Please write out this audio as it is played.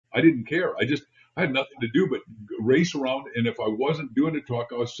I didn't care. I had nothing to do but race around. And if I wasn't doing a talk,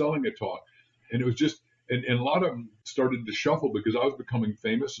 I was selling a talk. And it was just, and a lot of them started to shuffle because I was becoming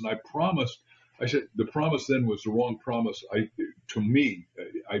famous. And I said, the promise then was the wrong promise. To me,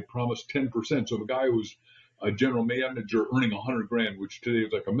 I promised 10%. So if a guy who was a general manager earning 100 grand, which today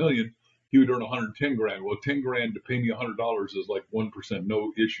is like a million, he would earn 110 grand. Well, 10 grand to pay me $100 is like 1%,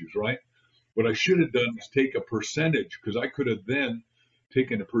 no issues, right? What I should have done is take a percentage, because I could have then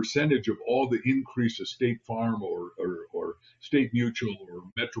taken a percentage of all the increase of State Farm or State Mutual or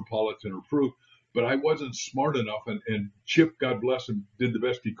Metropolitan or Proof, but I wasn't smart enough. And Chip, God bless him, did the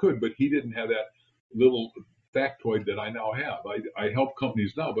best he could, but he didn't have that little factoid that I now have. I help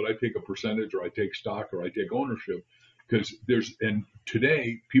companies now, but I take a percentage, or I take stock, or I take ownership, because and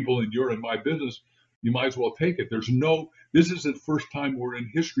today people in my business, you might as well take it. This is the first time we're in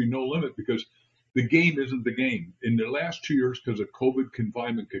history, no limit, because the game isn't the game. In the last 2 years, because of COVID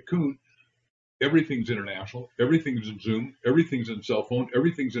confinement cocoon, everything's international, everything's in Zoom, everything's in cell phone,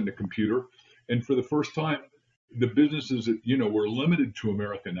 everything's in the computer. And for the first time, the businesses that, we're limited to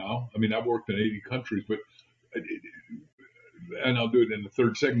America now. I mean, I've worked in 80 countries, but, and I'll do it in the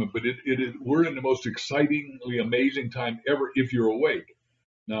third segment, but we're in the most excitingly amazing time ever if you're awake.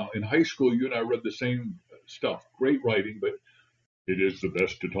 Now, in high school, you and I read the same stuff, great writing, but it is the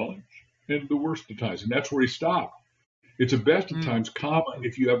best of times and the worst of times. And that's where he stopped. It's the best of times, comma,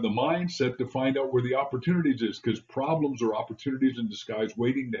 if you have the mindset to find out where the opportunities is, because problems are opportunities in disguise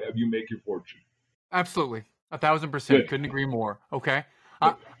waiting to have you make your fortune. Absolutely. 1,000%. Couldn't agree more. Okay.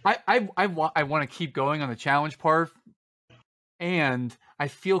 I want to keep going on the challenge part, and I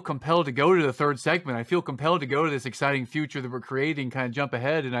feel compelled to go to the third segment. I feel compelled to go to this exciting future that we're creating, kind of jump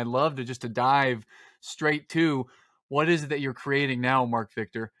ahead. And I'd love to dive straight to what is it that you're creating now, Mark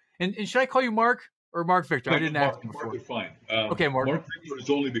Victor? And should I call you Mark or Mark Victor? I didn't ask you before. Mark is fine. Okay, Mark. Mark Victor is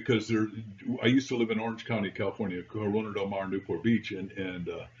only because I used to live in Orange County, California, Corona del Mar, Newport Beach, and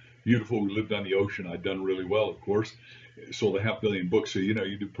beautiful. We lived on the ocean. I'd done really well, of course. Sold 500 million books. So, you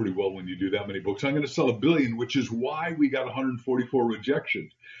do pretty well when you do that many books. I'm going to sell 1 billion, which is why we got 144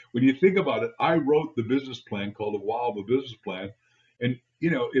 rejections. When you think about it, I wrote the business plan called The Wow of a Business Plan. And,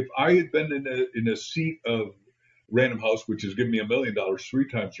 if I had been in a seat of Random House, which has given me $1 million 3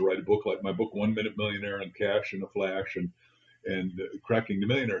 times to write a book, like my book, 1 Minute Millionaire and Cash in a Flash and Cracking the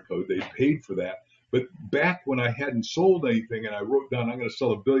Millionaire Code, they paid for that. But back when I hadn't sold anything and I wrote down, I'm going to sell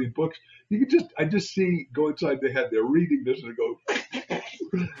 1 billion books, I just see go inside the head. They're reading this and go,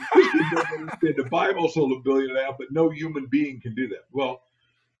 the Bible sold 1.5 billion, but no human being can do that. Well,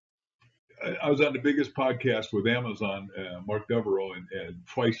 I was on the biggest podcast with Amazon, Mark Devereaux, and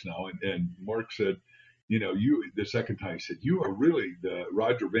twice now. And Mark said, the second time he said, you are really the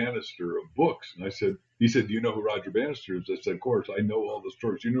Roger Bannister of books. And he said, do you know who Roger Bannister is? I said, of course, I know all the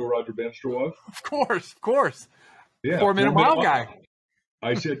stories. You know who Roger Bannister was? Of course. Yeah. 4 Minute Mile guy.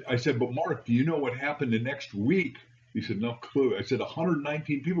 I said, but Mark, do you know what happened the next week? He said, no clue. I said,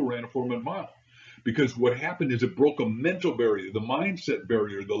 119 people ran a 4 Minute Mile. Because what happened is it broke a mental barrier, the mindset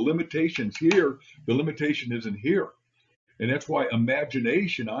barrier, the limitations here. The limitation isn't here. And that's why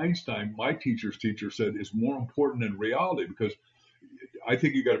imagination, Einstein, my teacher's teacher, said is more important than reality, because I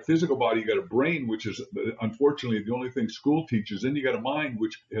think you got a physical body, you got a brain, which is unfortunately the only thing school teaches. Then you got a mind,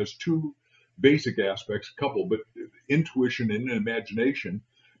 which has 2 basic aspects, a couple, but intuition and imagination.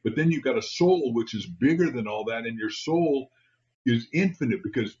 But then you've got a soul, which is bigger than all that. And your soul is infinite,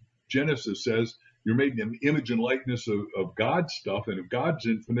 because Genesis says you're made in the image and likeness of God's stuff. And if God's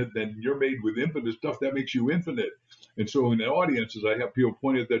infinite, then you're made with infinite stuff. That makes you infinite. And so in the audiences, I have people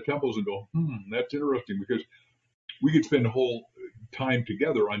point at their temples and go, that's interesting, because we could spend the whole time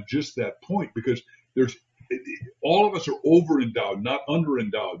together on just that point, because all of us are over-endowed, not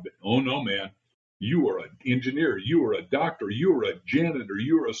under-endowed. Oh, no, man. You are an engineer. You are a doctor. You are a janitor.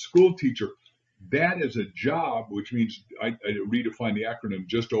 You are a school teacher. That is a job, which means I redefine the acronym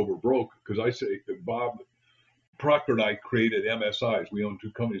just over broke, because I say Bob Proctor and I created MSIs. We own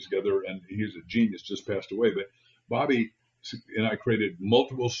 2 companies together, and he's a genius, just passed away. But Bobby and I created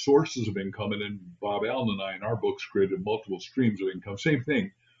multiple sources of income, and then Bob Allen and I in our books created multiple streams of income. Same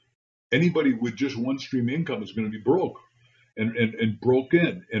thing. Anybody with just one stream of income is going to be broke and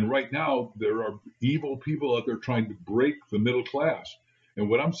broken. And right now, there are evil people out there trying to break the middle class. And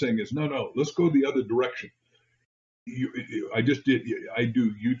what I'm saying is, no, let's go the other direction. I do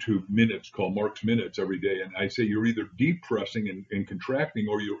YouTube minutes called Mark's Minutes every day. And I say you're either depressing and contracting,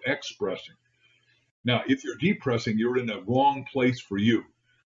 or you're expressing. Now, if you're depressing, you're in the wrong place for you,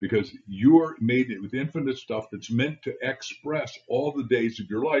 because you're made with infinite stuff that's meant to express all the days of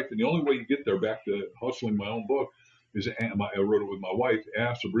your life. And the only way you get there, back to hustling my own book, I wrote it with my wife,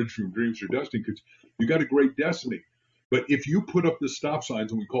 Ask a bridge from dreams to destiny, because you got a great destiny. But if you put up the stop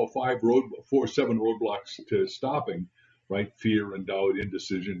signs, and we call 7 roadblocks to stopping, right? Fear and doubt,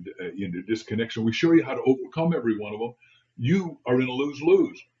 indecision, disconnection. We show you how to overcome every one of them. You are in a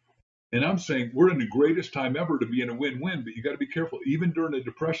lose-lose. And I'm saying we're in the greatest time ever to be in a win-win, but you got to be careful. Even during the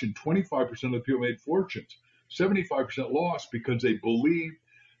Depression, 25% of the people made fortunes, 75% lost because they believe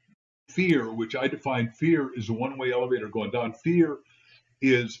fear, which I define fear is a one-way elevator going down. Fear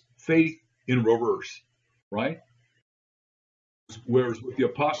is faith in reverse, right? Whereas what the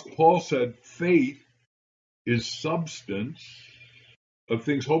Apostle Paul said, faith is substance of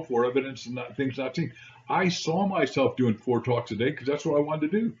things hoped for, evidence of things not seen. I saw myself doing 4 talks a day because that's what I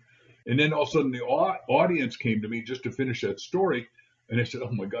wanted to do. And then all of a sudden the audience came to me just to finish that story. And I said,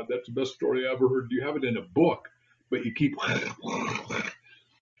 oh my God, that's the best story I ever heard. Do you have it in a book? But you keep...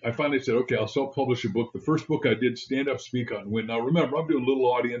 I finally said, okay, I'll self-publish a book. The first book I did, Stand Up, Speak Out, and Win. Now, remember, I'm doing little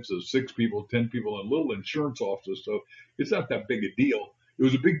audiences, 6 people, 10 people in little insurance offices, so it's not that big a deal. It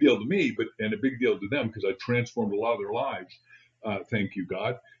was a big deal to me, and a big deal to them because I transformed a lot of their lives. Thank you,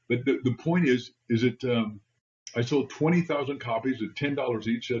 God. But the point is that I sold 20,000 copies at $10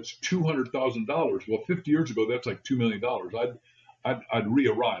 each. That's $200,000. Well, 50 years ago, that's like $2 million. I'd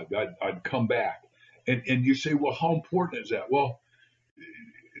re-arrived. I'd come back. And you say, well, how important is that? Well,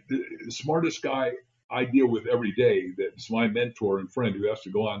 the smartest guy I deal with every day, that's my mentor and friend who has to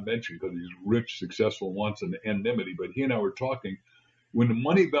go on mention because he's rich, successful, wants an anonymity. But he and I were talking, when the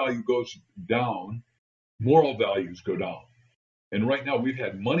money value goes down, moral values go down. And right now we've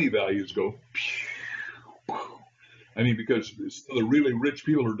had money values go, I mean, because the really rich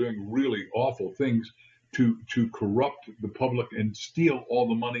people are doing really awful things to corrupt the public and steal all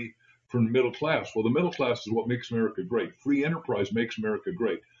the money from the middle class. Well, the middle class is what makes America great. Free enterprise makes America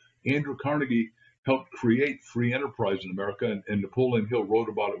great. Andrew Carnegie helped create free enterprise in America, and Napoleon Hill wrote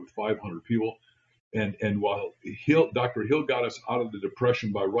about it with 500 people. And while Dr. Hill got us out of the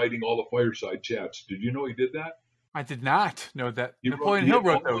Depression by writing all the fireside chats, did you know he did that? I did not know that. Napoleon Hill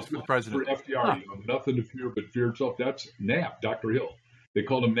wrote those for president. For FDR, nothing to fear but fear itself. That's Knapp, Dr. Hill. They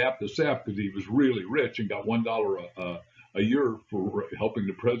called him Knapp the Sap because he was really rich and got $1 a year for helping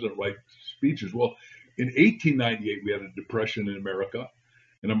the president write speeches. Well, in 1898, we had a depression in America.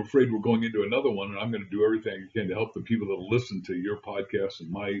 And I'm afraid we're going into another one, and I'm going to do everything I can to help the people that listen to your podcast and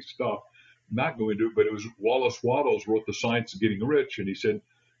my stuff not go into it. But it was Wallace Wattles wrote The Science of Getting Rich, and he said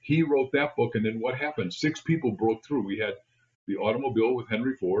he wrote that book. And then what happened? 6 people broke through. We had the automobile with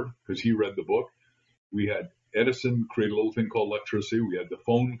Henry Ford because he read the book. We had Edison create a little thing called electricity. We had the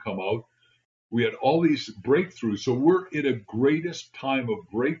phone come out. We had all these breakthroughs. So we're in a greatest time of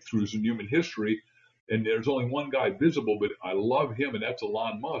breakthroughs in human history. And there's only one guy visible, but I love him, and that's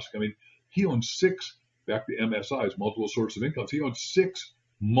Elon Musk. I mean, he owns 6, back to MSIs, multiple sources of income. He owns 6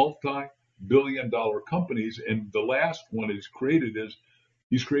 multi-billion-dollar companies, and the last one he's created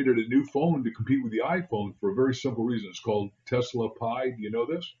a new phone to compete with the iPhone for a very simple reason. It's called Tesla Pi. Do you know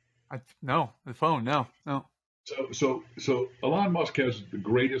this? No, the phone, no. So Elon Musk has the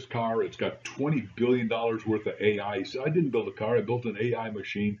greatest car. It's got $20 billion worth of AI. He said, I didn't build a car. I built an AI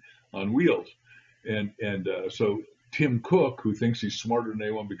machine on wheels. And so Tim Cook, who thinks he's smarter than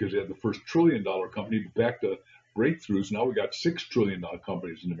anyone because he had the first $1 trillion company, back to breakthroughs. Now we got $6 trillion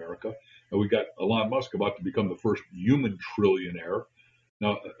companies in America, and we got Elon Musk about to become the first human trillionaire.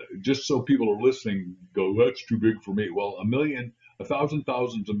 Now, just so people are listening, go, that's too big for me. Well, 1,000,000, 1,000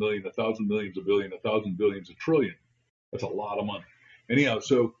 thousands a million, 1,000 millions a billion, 1,000 billions a trillion. That's a lot of money. Anyhow,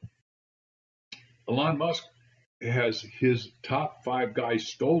 so Elon Musk has his top 5 guys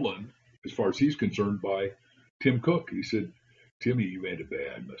stolen, as far as he's concerned, by Tim Cook. He said, Timmy, you made a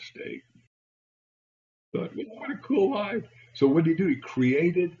bad mistake. But what a cool life. So what did he do? He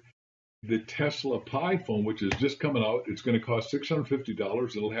created the Tesla Pi phone, which is just coming out. It's going to cost $650.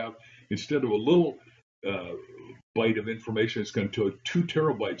 It'll have, instead of a little byte of information, it's going to have 2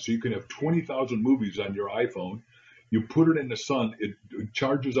 terabytes. So you can have 20,000 movies on your iPhone. You put it in the sun. It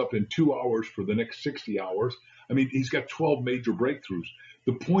charges up in 2 hours for the next 60 hours. I mean, he's got 12 major breakthroughs.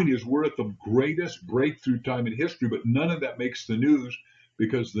 The point is, we're at the greatest breakthrough time in history, but none of that makes the news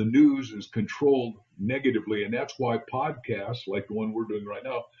because the news is controlled negatively. And that's why podcasts like the one we're doing right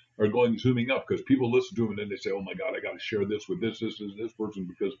now are zooming up, because people listen to them and then they say, oh my God, I got to share this with this person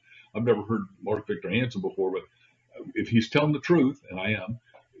because I've never heard Mark Victor Hansen before. But if he's telling the truth, and I am,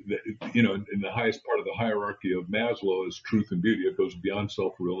 in the highest part of the hierarchy of Maslow is truth and beauty. It goes beyond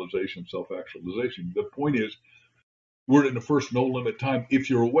self-realization, self-actualization. The point is, we're in the first no limit time if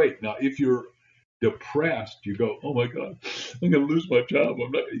you're awake. Now, if you're depressed, you go, oh my God, I'm going to lose my job.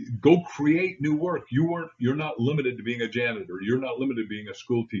 I'm not. Go create new work. You're not limited to being a janitor. You're not limited to being a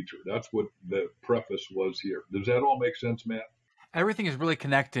school teacher. That's what the preface was here. Does that all make sense, Matt? Everything is really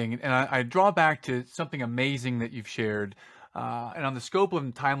connecting, and I draw back to something amazing that you've shared. And on the scope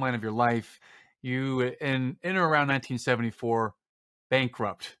and timeline of your life, you in or around 1974,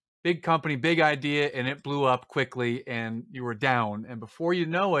 bankrupt, big company, big idea, and it blew up quickly, and you were down. And before you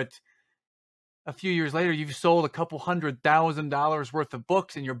know it, a few years later, you've sold a couple $100,000 worth of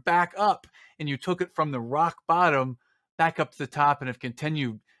books, and you're back up, and you took it from the rock bottom back up to the top, and have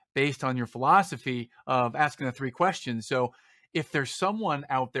continued based on your philosophy of asking the three questions. So if there's someone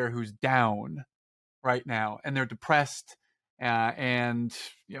out there who's down right now and they're depressed, and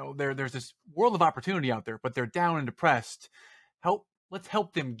there's this world of opportunity out there, but they're down and depressed, let's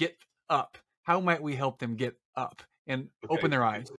help them get up. How might we help them get up and open their eyes?